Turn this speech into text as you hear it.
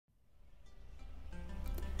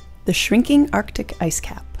The shrinking Arctic ice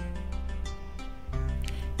cap.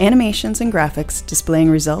 Animations and graphics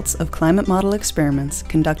displaying results of climate model experiments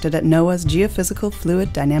conducted at NOAA's Geophysical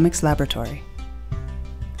Fluid Dynamics Laboratory.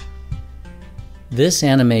 This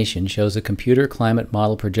animation shows a computer climate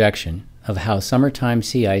model projection of how summertime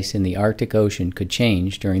sea ice in the Arctic Ocean could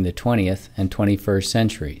change during the 20th and 21st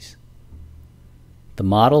centuries. The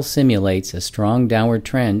model simulates a strong downward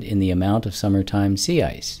trend in the amount of summertime sea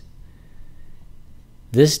ice.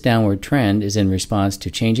 This downward trend is in response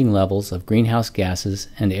to changing levels of greenhouse gases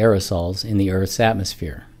and aerosols in the Earth's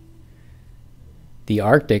atmosphere. The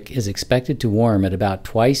Arctic is expected to warm at about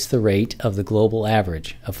twice the rate of the global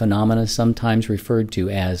average, a phenomenon sometimes referred to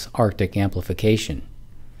as Arctic amplification.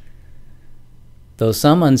 Though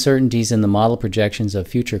some uncertainties in the model projections of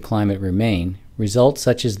future climate remain, results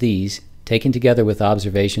such as these, taken together with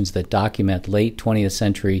observations that document late 20th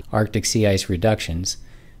century Arctic sea ice reductions,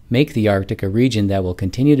 make the Arctic a region that will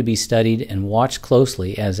continue to be studied and watched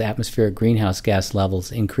closely as atmospheric greenhouse gas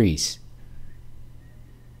levels increase.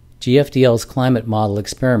 GFDL's climate model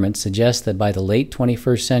experiments suggest that by the late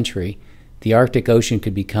 21st century, the Arctic Ocean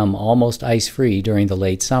could become almost ice-free during the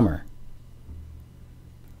late summer.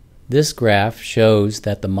 This graph shows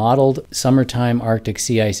that the modeled summertime Arctic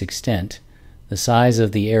sea ice extent, the size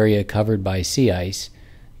of the area covered by sea ice,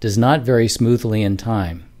 does not vary smoothly in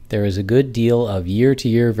time. There is a good deal of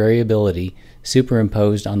year-to-year variability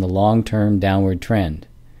superimposed on the long-term downward trend.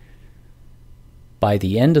 By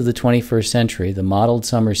the end of the 21st century, the modeled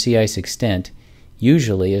summer sea ice extent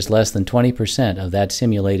usually is less than 20% of that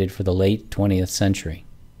simulated for the late 20th century.